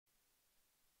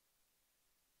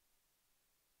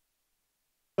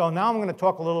So now I'm going to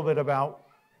talk a little bit about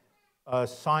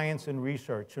science and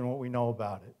research and what we know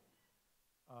about it.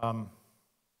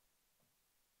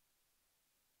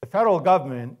 The federal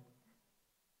government,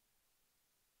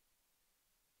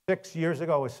 6 years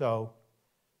ago or so,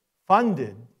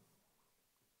 funded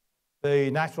the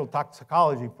National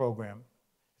Toxicology Program.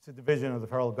 It's a division of the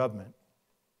federal government.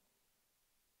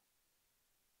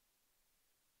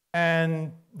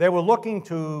 And they were looking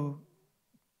to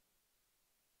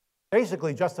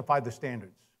basically justify the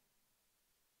standards.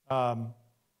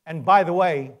 And by the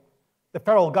way, the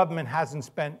federal government hasn't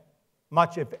spent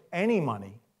much, if any,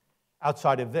 money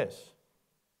outside of this,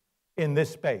 in this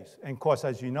space. And of course,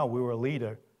 as you know, we were a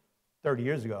leader 30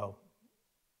 years ago,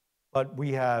 but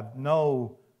we have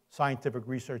no scientific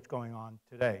research going on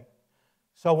today.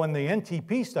 So when the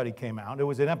Ntp study came out, it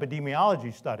was an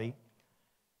epidemiology study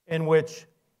in which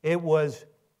it was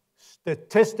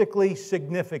statistically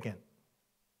significant.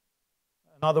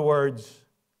 In other words,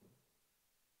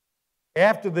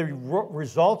 after the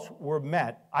results were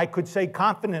met, I could say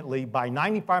confidently, by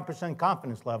 95%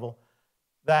 confidence level,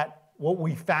 that what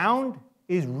we found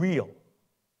is real.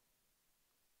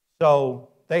 So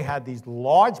they had these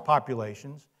large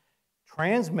populations,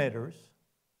 transmitters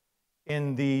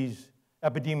in these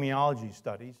epidemiology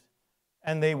studies,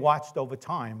 and they watched over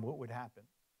time what would happen.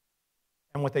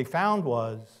 And what they found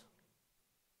was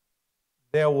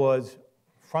there was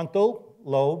frontal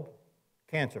lobe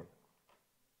cancer.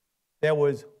 There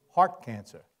was heart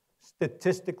cancer,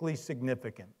 statistically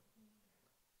significant.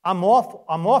 I'm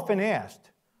often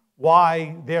asked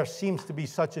why there seems to be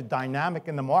such a dynamic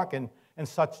in the market and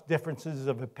such differences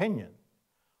of opinion.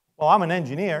 Well, I'm an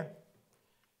engineer,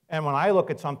 and when I look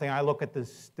at something, I look at the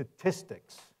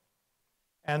statistics.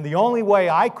 And the only way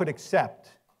I could accept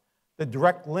the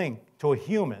direct link to a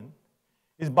human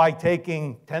is by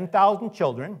taking 10,000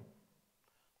 children,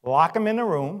 lock them in a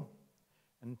room,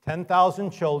 and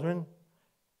 10,000 children,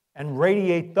 and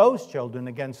radiate those children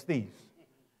against these.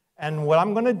 And what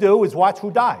I'm going to do is watch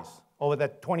who dies over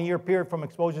that 20-year period from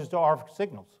exposures to RF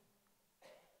signals.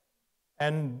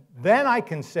 And then I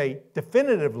can say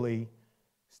definitively,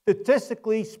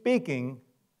 statistically speaking,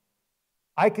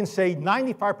 I can say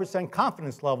 95%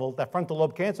 confidence level that frontal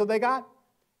lobe cancer they got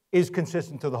is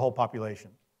consistent to the whole population.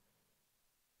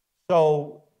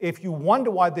 So if you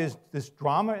wonder why there's this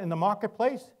drama in the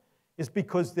marketplace, it's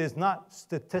because there's not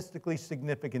statistically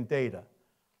significant data,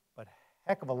 but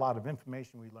heck of a lot of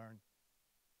information we learned.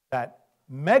 That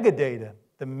mega data,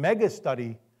 the mega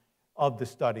study of the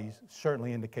studies,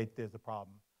 certainly indicate there's a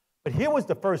problem. But here was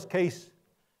the first case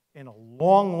in a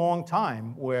long, long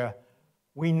time where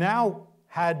we now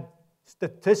had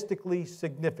statistically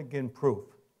significant proof.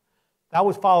 That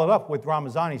was followed up with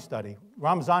Ramazzani's study.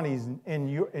 Ramazzani's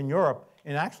in Europe,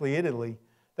 and actually Italy,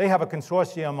 they have a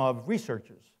consortium of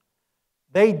researchers.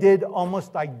 They did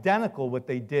almost identical what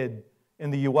they did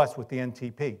in the US with the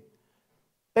Ntp.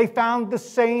 They found the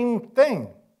same thing.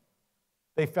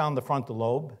 They found the frontal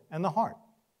lobe and the heart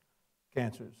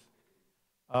cancers.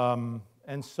 And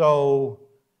so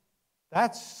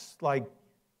that's like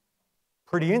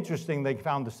pretty interesting. They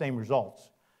found the same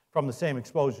results from the same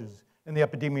exposures, and the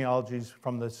epidemiologies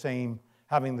from the same,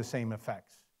 having the same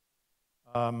effects.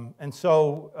 And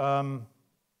so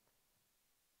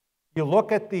you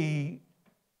look at the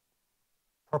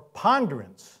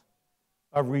preponderance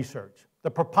of research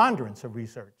that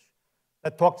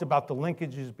talks about the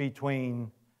linkages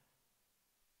between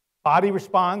body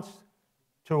response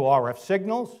to RF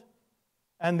signals,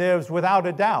 and there's without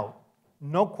a doubt,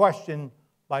 no question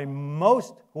by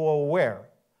most who are aware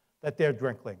that they're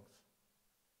direct links.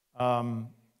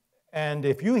 And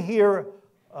if you hear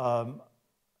a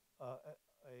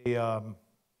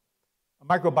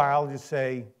microbiologist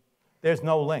say there's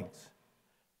no links,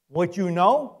 what you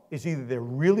know is either they're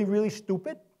really, really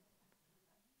stupid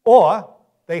or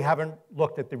they haven't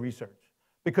looked at the research.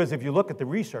 Because if you look at the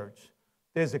research,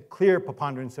 there's a clear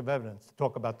preponderance of evidence to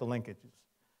talk about the linkages.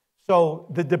 So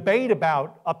the debate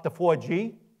about up to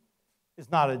 4G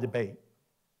is not a debate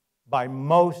by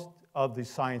most of the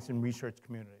science and research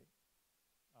community.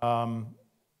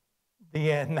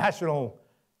 The National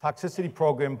Toxicity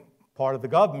Program, part of the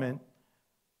government,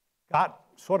 got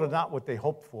sort of not what they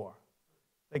hoped for.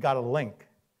 They got a link,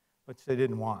 which they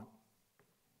didn't want.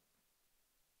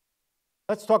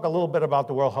 Let's talk a little bit about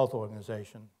the World Health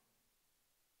Organization.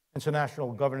 It's a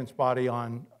national governance body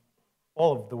on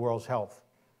all of the world's health.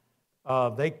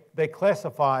 They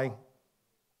classify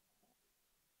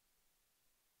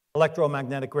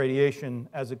electromagnetic radiation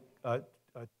as a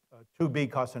 2B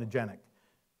carcinogenic.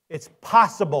 It's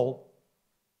possible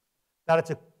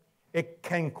that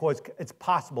it's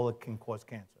possible it can cause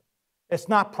cancer. It's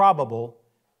not probable,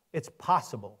 it's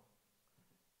possible.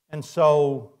 And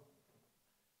so,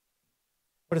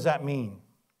 what does that mean?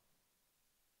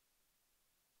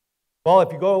 Well,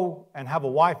 if you go and have a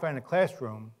Wi-Fi in a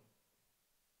classroom,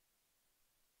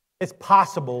 it's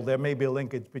possible there may be a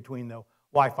linkage between the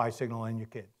Wi-Fi signal and your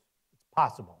kids. It's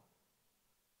possible.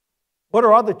 What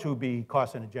are other 2B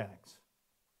carcinogenics?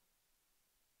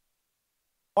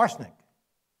 Arsenic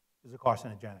is a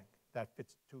carcinogenic. That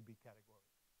fits the 2B category.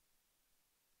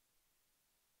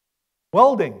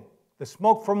 Welding, the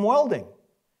smoke from welding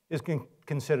is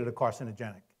considered a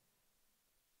carcinogenic.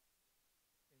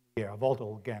 A volatile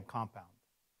organic compound.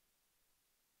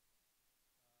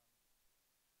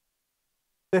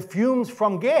 The fumes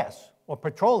from gas or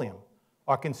petroleum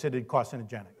are considered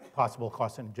carcinogenic, possible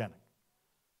carcinogenic.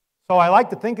 So I like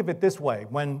to think of it this way.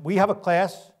 When we have a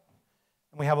class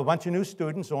and we have a bunch of new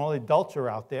students and all the adults are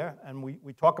out there and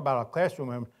we talk about our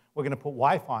classroom and we're going to put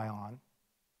Wi-Fi on,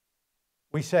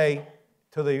 we say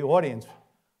to the audience,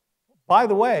 by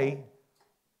the way,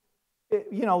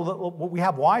 you know, we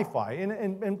have Wi-Fi,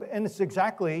 and it's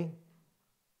exactly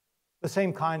the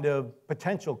same kind of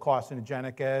potential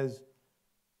carcinogenic as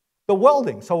the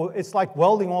welding. So it's like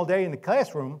welding all day in the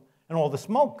classroom, and all the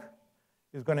smoke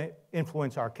is going to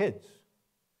influence our kids.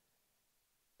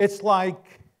 It's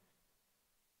like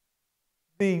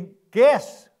the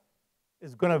gas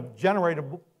is going to generate a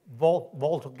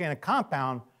volatile organic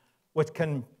compound, which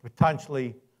can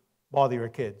potentially bother your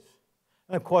kids.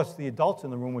 And of course, the adults in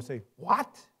the room would say,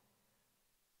 what?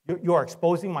 You're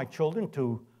exposing my children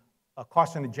to a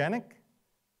carcinogenic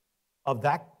of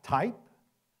that type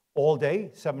all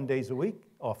day, 7 days a week,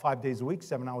 or 5 days a week,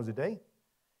 7 hours a day?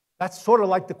 That's sort of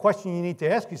like the question you need to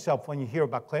ask yourself when you hear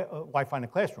about Wi-Fi in the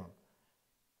classroom.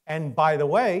 And by the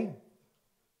way,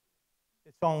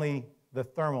 it's only the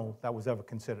thermal that was ever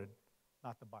considered,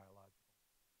 not the biological.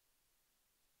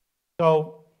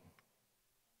 So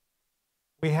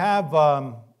we have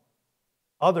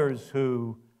others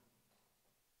who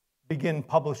begin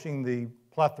publishing the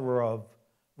plethora of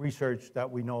research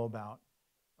that we know about.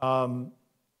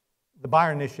 The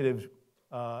Bioinitiatives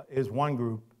is one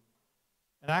group.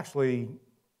 And actually,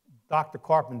 Dr.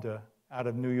 Carpenter out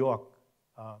of New York,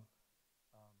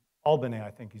 Albany,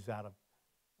 I think he's out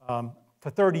of,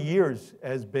 for 30 years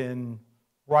has been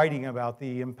writing about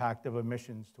the impact of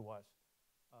emissions to us.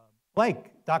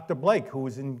 Dr. Blake, who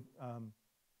was in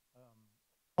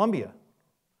Columbia,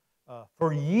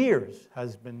 for years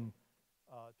has been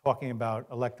talking about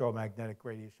electromagnetic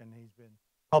radiation. He's been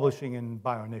publishing in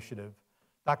Bioinitiative.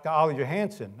 Dr. Ali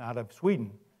Johansson out of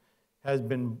Sweden has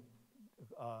been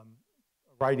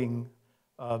writing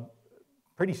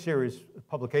pretty serious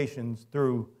publications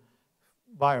through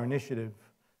Bioinitiative.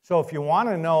 So if you want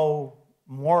to know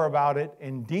more about it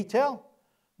in detail,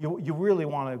 you really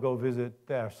want to go visit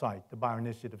their site, the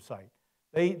Bioinitiative site.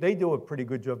 They do a pretty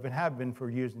good job and have been for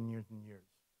years and years and years.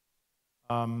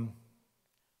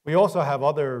 We also have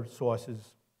other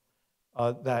sources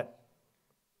that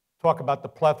talk about the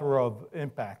plethora of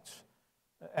impacts,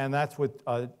 and that's with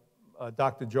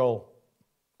Dr. Joel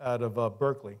out of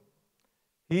Berkeley.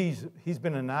 He's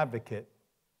been an advocate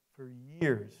for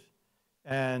years,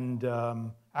 and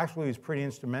actually he's pretty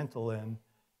instrumental in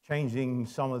changing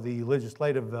some of the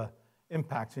legislative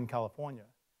impacts in California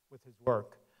with his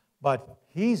work. But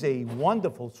he's a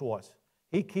wonderful source.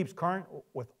 He keeps current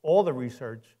with all the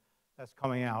research that's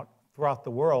coming out throughout the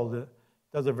world,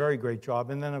 does a very great job.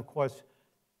 And then, of course,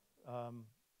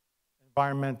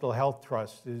 Environmental Health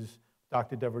Trust is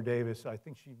Dr. Deborah Davis. I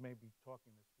think she may be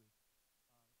talking this week.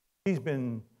 She's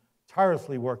been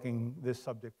tirelessly working this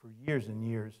subject for years and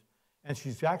years, and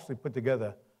she's actually put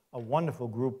together a wonderful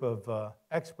group of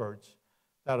experts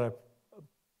that are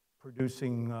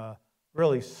producing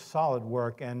really solid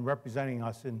work and representing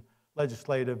us in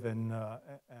legislative and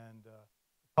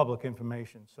public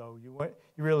information. So you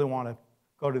really want to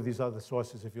go to these other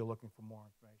sources if you're looking for more.